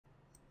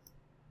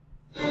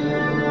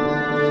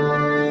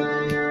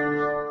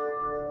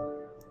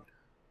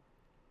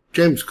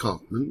James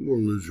Kaufman,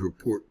 World News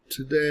Report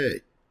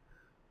today,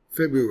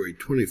 February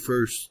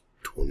 21st,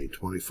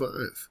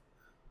 2025.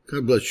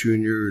 God bless you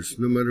and yours,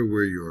 no matter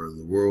where you are in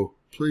the world.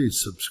 Please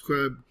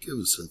subscribe, give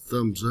us a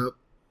thumbs up,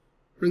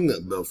 ring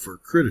that bell for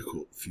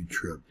critical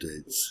future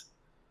updates.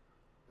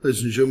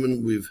 Ladies and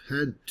gentlemen, we've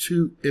had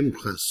two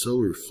M-class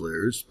solar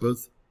flares,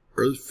 both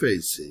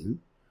Earth-facing,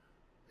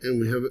 and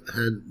we haven't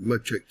had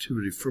much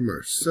activity from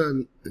our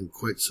sun in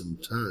quite some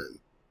time.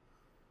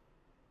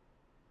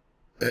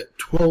 At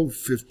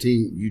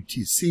 12:15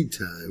 UTC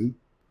time,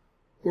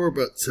 or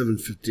about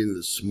 7:15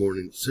 this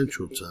morning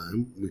Central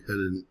Time, we had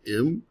an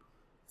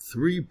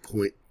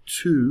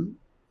M3.2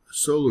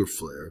 solar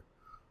flare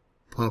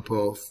pop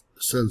off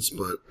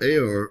Sunspot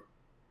AR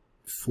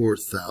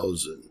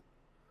 4000,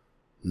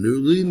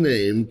 newly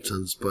named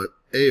Sunspot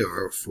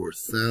AR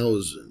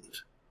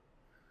 4000.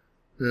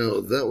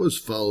 Now, that was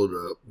followed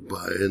up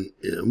by an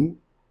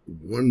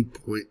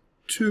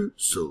M1.2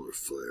 solar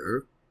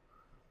flare,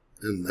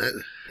 and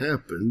that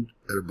happened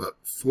at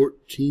about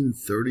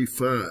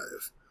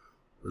 14:35.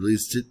 At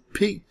least it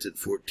peaked at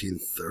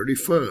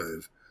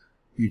 14:35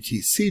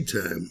 UTC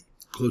time,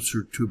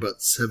 closer to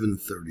about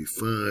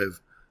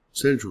 7:35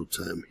 Central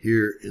Time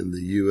here in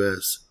the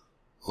U.S.,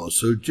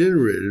 also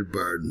generated by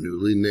our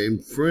newly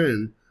named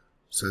friend,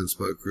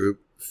 Sunspot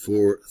Group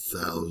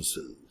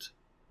 4000.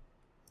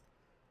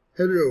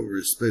 Headed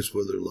over to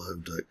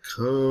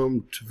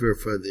spaceweatherlive.com to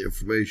verify the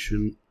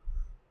information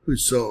we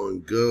saw on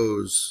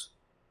GOES.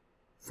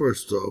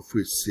 First off,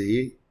 we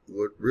see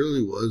what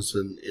really was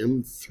an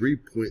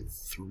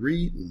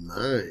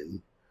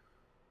M3.39,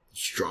 the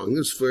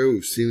strongest flare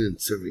we've seen in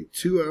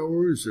 72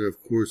 hours, and of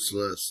course the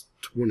last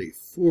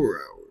 24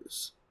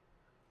 hours.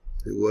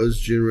 It was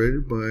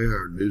generated by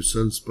our new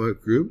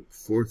Sunspot Group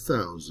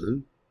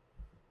 4000.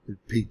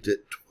 It peaked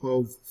at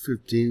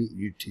 12:15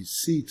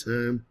 UTC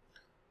time,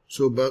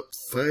 so about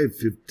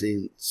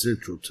 5:15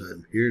 Central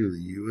Time here in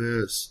the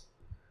U.S.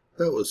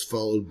 That was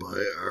followed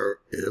by our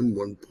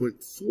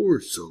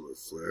M1.4 solar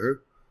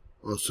flare,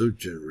 also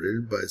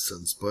generated by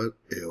Sunspot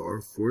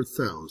AR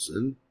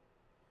 4000.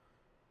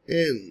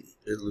 And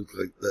it looked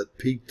like that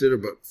peaked at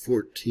about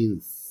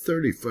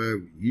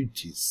 14:35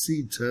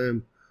 UTC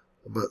time,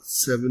 about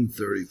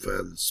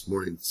 7:35 this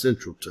morning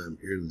Central Time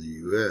here in the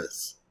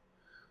U.S.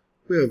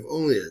 We have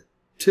only a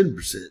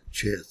 10%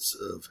 chance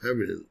of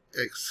having an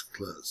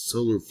X-class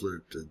solar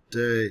flare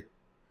today.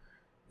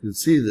 You can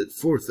see that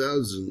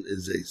 4000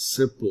 is a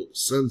simple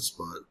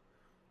sunspot,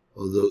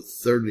 although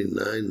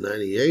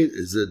 3998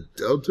 is a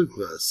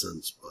Delta-class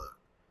sunspot.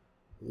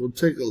 We'll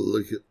take a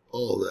look at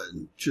all that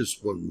in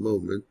just one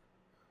moment.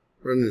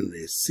 Running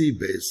a C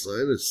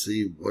baseline, a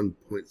C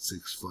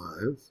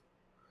 1.65.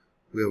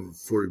 We have a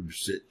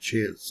 40%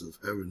 chance of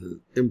having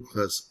an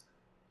M-class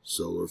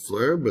solar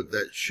flare, but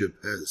that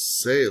ship has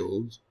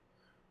sailed.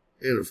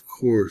 And of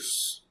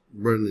course,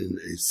 running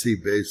a C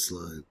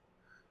baseline,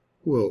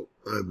 well,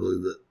 I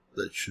believe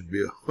that should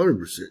be a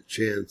 100%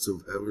 chance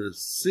of having a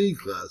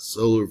C-class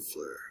solar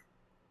flare.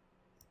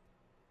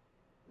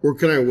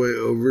 Working our way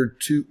over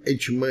to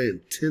HMI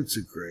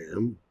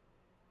Intensogram,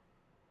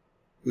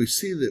 we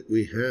see that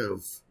we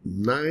have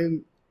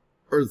 9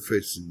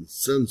 Earth-facing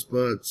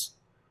sunspots.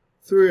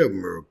 3 of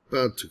them are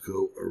about to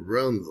go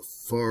around the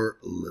far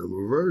limb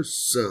of our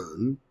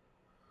sun.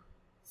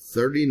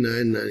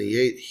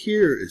 3998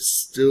 here is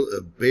still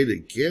a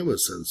beta-gamma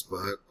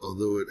sunspot,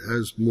 although it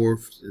has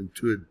morphed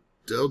into a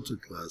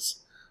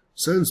Delta-class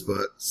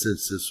sunspot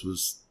since this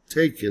was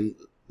taken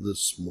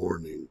this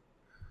morning.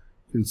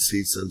 You can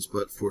see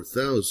Sunspot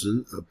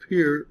 4000 up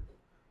here,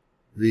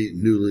 the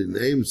newly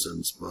named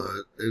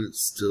sunspot, and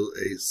it's still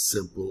a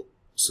simple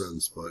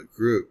sunspot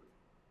group.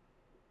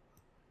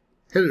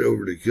 Headed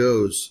over to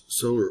GOES,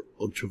 Solar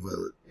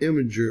Ultraviolet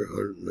Imager,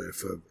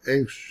 195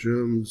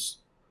 angstroms.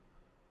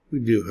 We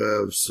do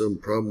have some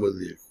problem with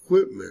the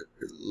equipment,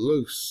 it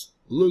looks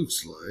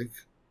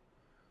like.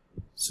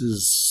 This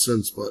is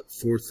Sunspot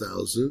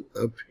 4000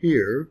 up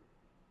here,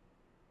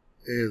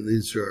 and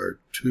these are our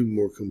 2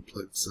 more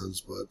complex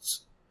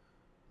sunspots,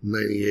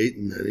 98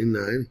 and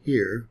 99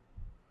 here.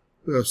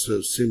 We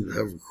also seem to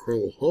have a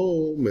coronal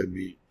hole,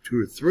 maybe 2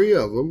 or 3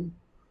 of them,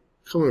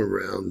 coming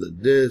around the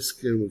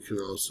disk, and we can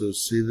also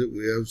see that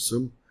we have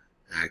some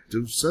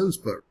active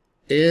sunspot.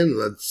 And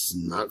let's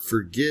not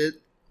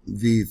forget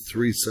the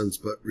 3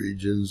 sunspot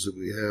regions that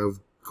we have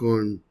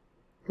going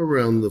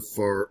around the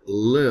far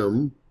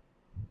limb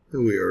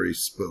that we already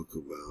spoke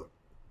about.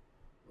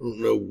 I don't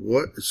know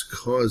what is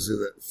causing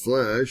that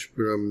flash,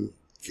 but I'm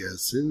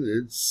guessing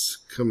it's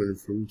coming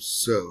from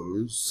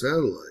SOES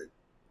satellite.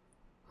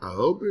 I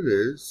hope it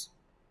is.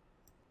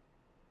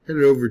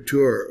 Headed over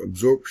to our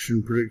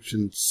Absorption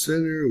Prediction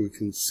Center, we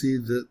can see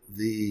that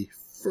the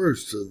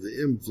first of the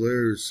M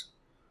flares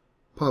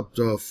popped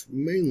off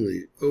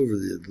mainly over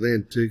the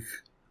Atlantic,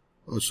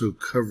 also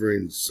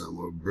covering some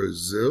of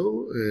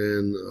Brazil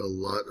and a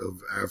lot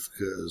of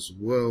Africa as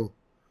well.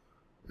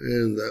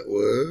 And that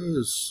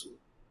was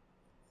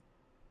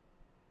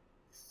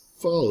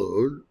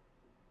followed,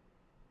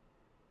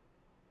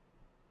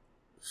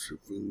 see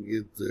if we can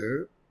get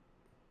there,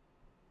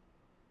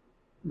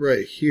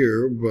 right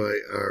here by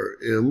our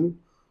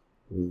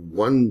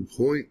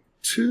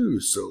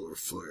M1.2 solar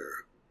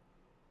flare.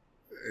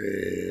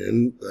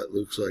 And that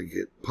looks like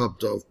it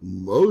popped off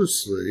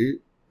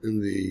mostly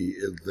in the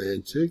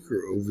Atlantic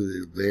or over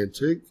the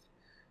Atlantic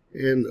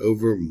and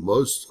over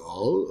most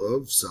all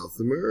of South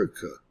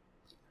America.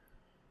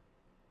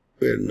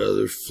 We had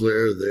another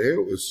flare there.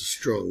 It was a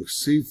strong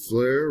C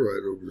flare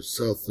right over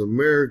South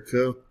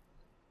America.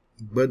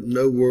 But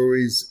no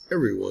worries,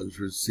 everyone's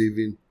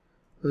receiving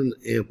an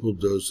ample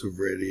dose of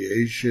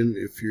radiation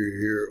if you're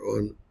here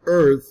on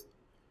Earth,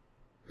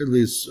 at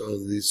least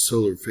on the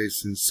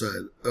solar-facing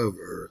side of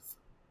Earth.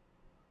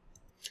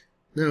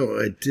 Now,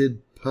 I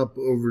did pop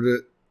over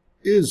to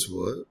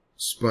ISWA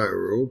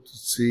Spiral to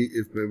see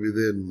if maybe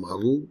they had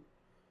modeled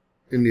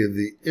any of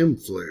the M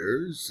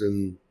flares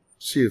and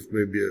see if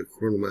maybe a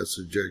coronal mass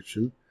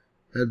ejection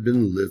had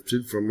been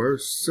lifted from our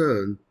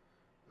sun,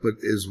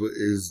 but ISWA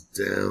is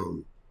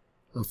down.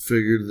 I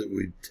figured that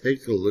we'd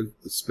take a look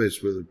at the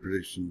Space Weather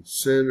Prediction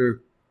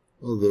Center,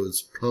 although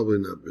it's probably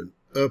not been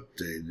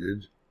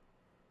updated,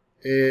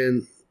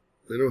 and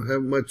they don't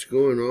have much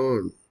going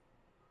on.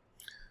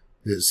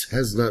 This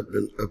has not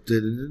been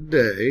updated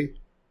today.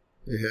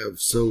 They have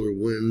solar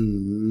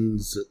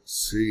winds,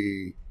 let's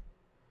see,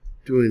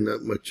 doing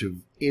not much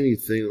of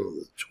anything on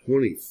the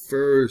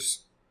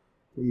 21st,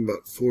 from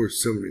about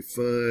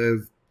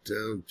 475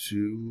 down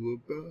to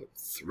about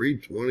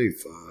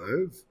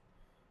 325.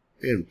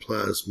 And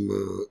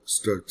plasma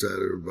starts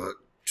out at about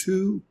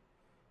 2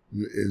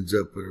 and ends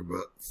up at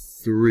about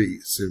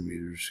 3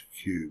 centimeters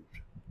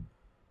cubed.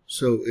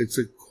 So it's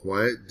a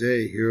quiet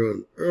day here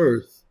on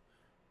Earth,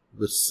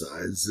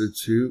 besides the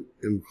 2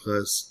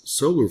 M-class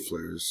solar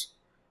flares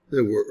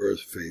that were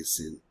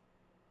Earth-facing.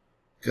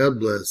 God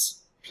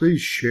bless.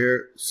 Please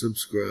share,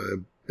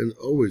 subscribe, and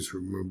always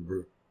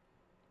remember,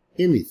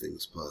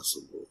 anything's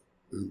possible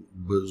in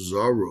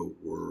Bizarro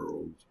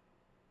World.